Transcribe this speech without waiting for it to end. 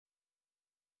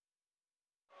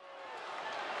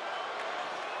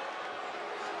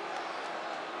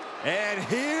And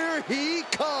here he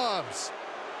comes.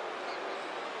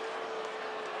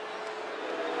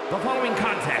 The following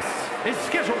contest is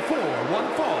scheduled for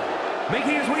one fall.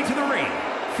 Making his way to the ring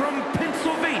from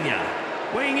Pennsylvania,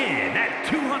 weighing in at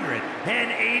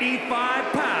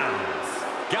 285 pounds.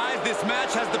 Guys, this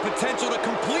match has the potential to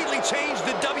completely change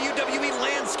the WWE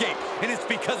landscape, and it's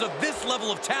because of this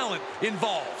level of talent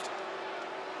involved.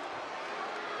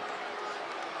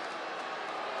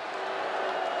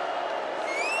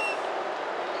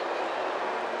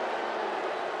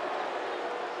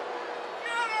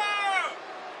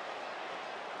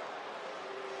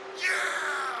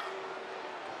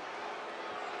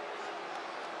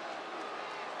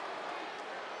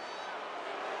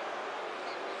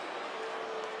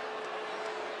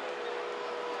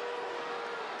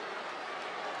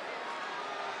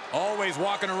 Always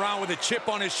walking around with a chip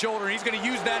on his shoulder, and he's going to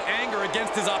use that anger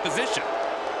against his opposition.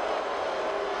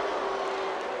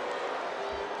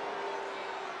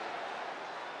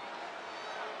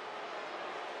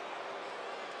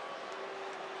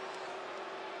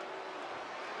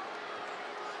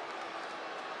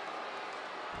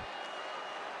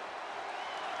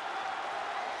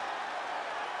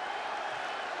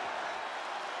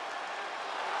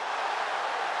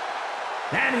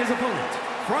 And his opponent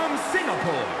from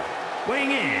Singapore,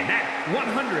 weighing in at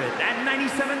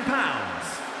 197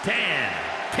 pounds,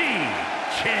 Dante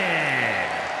Chen.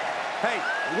 Hey,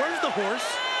 where's the horse?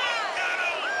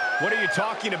 What are you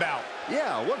talking about?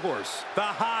 Yeah, what horse? The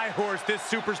high horse this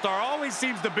superstar always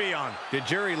seems to be on. Did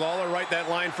Jerry Lawler write that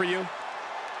line for you?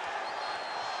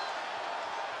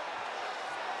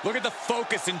 Look at the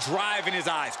focus and drive in his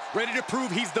eyes, ready to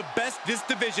prove he's the best this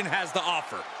division has to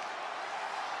offer.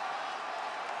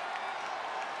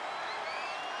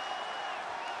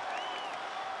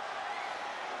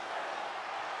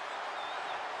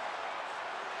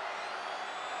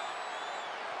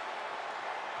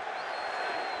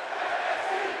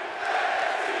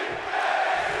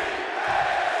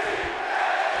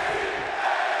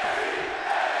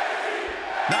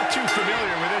 Not too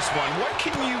familiar with this one. What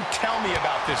can you tell me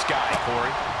about this guy,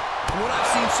 Corey? From what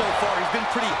I've seen so far, he's been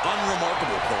pretty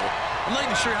unremarkable, Cole. I'm not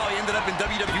even sure how he ended up in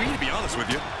WWE, to be honest with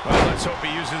you. Well, let's hope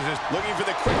he uses this. Looking for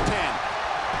the quick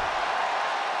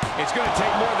 10. It's going to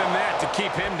take more than that to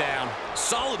keep him down.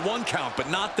 Solid one count, but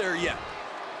not there yet.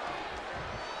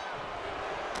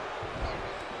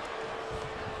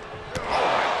 Oh,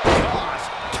 my gosh.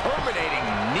 Terminating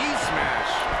knee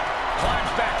smash.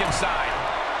 Climbs back inside.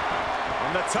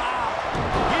 On the top.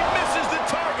 He misses the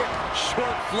target.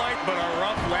 Short flight, but a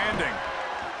rough landing.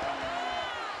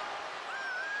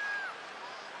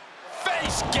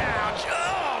 Face gouge.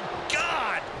 Oh,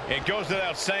 God. It goes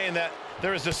without saying that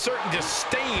there is a certain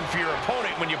disdain for your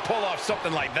opponent when you pull off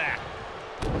something like that.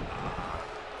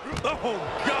 Oh,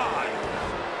 God.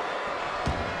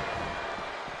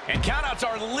 And countouts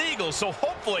are legal, so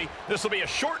hopefully this will be a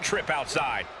short trip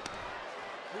outside.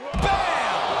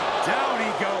 Bam! Down he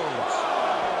goes.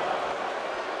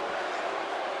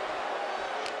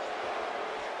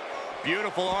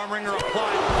 Beautiful arm wringer applied.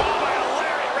 Oh, by a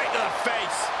lariat right to the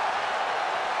face.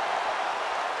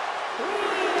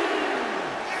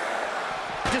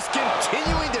 Just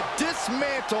continuing to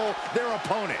dismantle their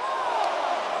opponent.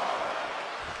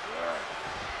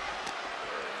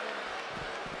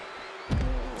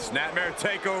 Snapmare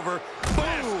takeover.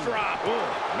 Boom! Drop. Ooh,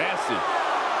 messy.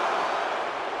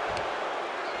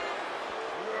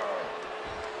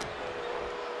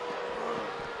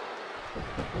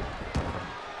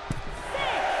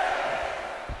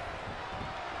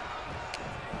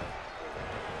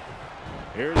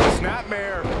 Here's a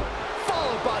snapmare.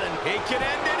 Followed by an... He can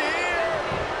end it here.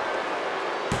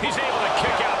 He's able to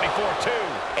kick out before two.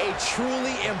 A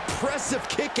truly impressive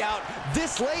kick out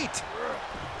this late.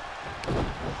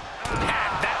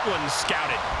 Had that one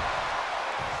scouted.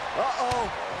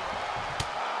 Uh-oh.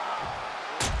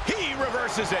 He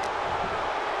reverses it.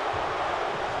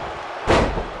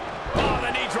 Oh,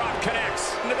 the knee drop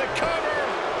connects. Into the cover.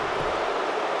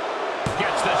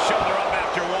 Gets the shoulder up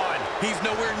after one. He's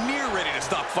nowhere near ready to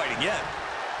stop fighting yet.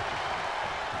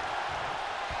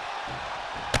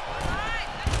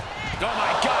 Oh,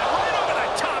 my God. Right over the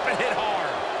top and hit hard.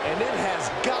 And it has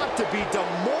got to be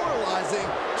demoralizing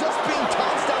just being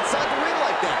tossed outside the ring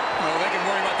like that. Well, they can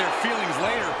worry about their feelings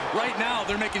later. Right now,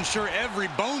 they're making sure every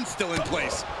bone's still in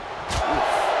place.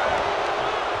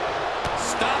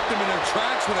 Stopped them in their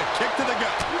tracks with a kick to the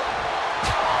gut.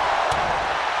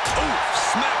 Oof,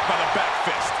 smacked by the back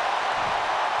fist.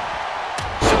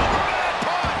 Superman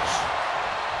punch.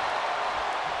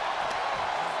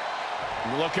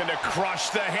 Looking to crush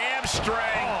the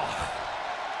hamstring.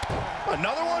 Oh.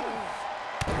 Another one?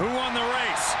 Who won the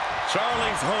race?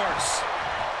 Charlie's horse.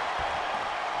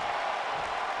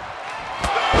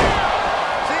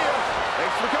 See ya.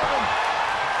 Thanks for coming.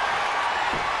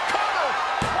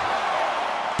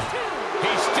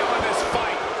 He's still in this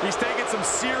fight. He's taking some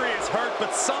serious hurt,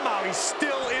 but somehow he's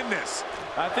still in this.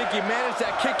 I think he managed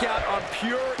that kick out on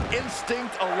pure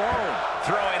instinct alone.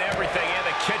 Throwing everything in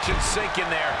the kitchen sink in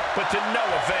there, but to no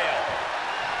avail.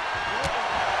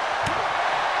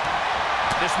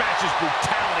 This match's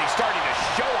brutality starting to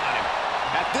show on him.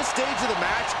 At this stage of the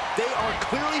match, they are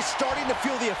clearly starting to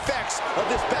feel the effects of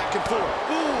this back and forth.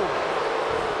 Ooh.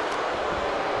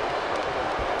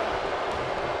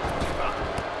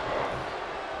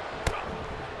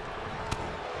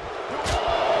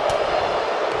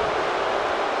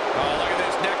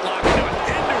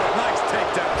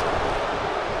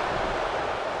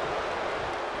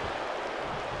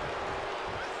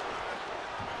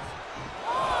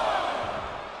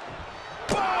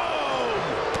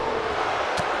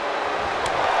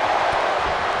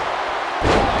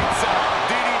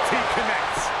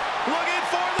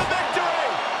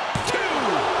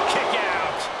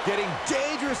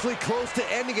 Close to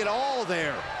ending it all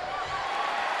there.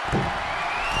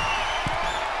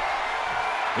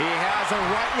 He has him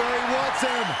right where he wants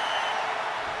him.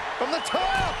 From the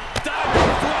top.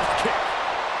 Diving thrust kick.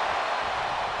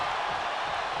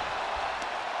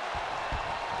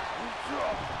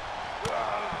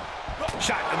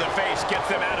 Shot in the face gets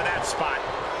them out of that spot.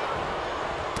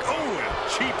 Oh,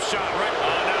 cheap shot right.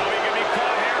 Oh, no, he can be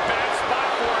caught here. Bad spot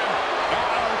for him.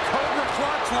 Uh-oh, Cobra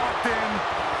clutch locked in.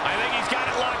 I think he's got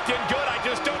it locked in good. I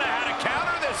just don't know how to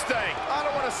counter this thing. I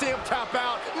don't want to see him tap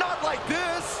out. Not like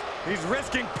this. He's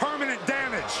risking permanent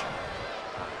damage.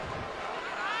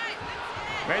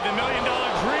 Made the $1 million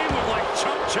dream look like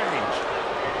chump change.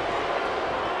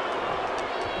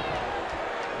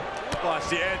 Watch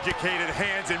the educated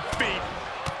hands and feet.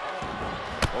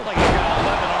 Oh, like he's got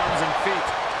 11 arms and feet.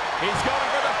 He's going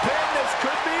for the pin. This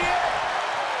could be it.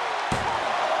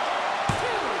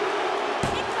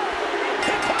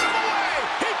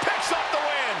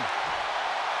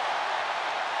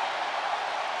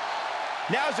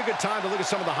 Now's a good time to look at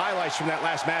some of the highlights from that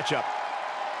last matchup.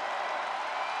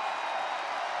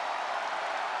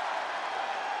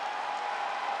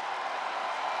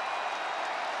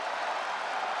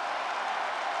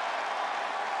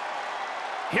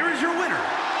 Here is your winner,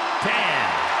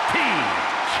 Dante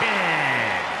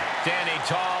Chen. Standing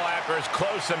tall after as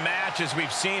close a match as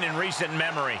we've seen in recent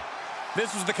memory.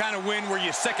 This was the kind of win where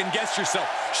you second-guess yourself.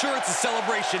 Sure, it's a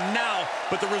celebration now,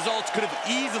 but the results could have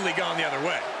easily gone the other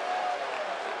way.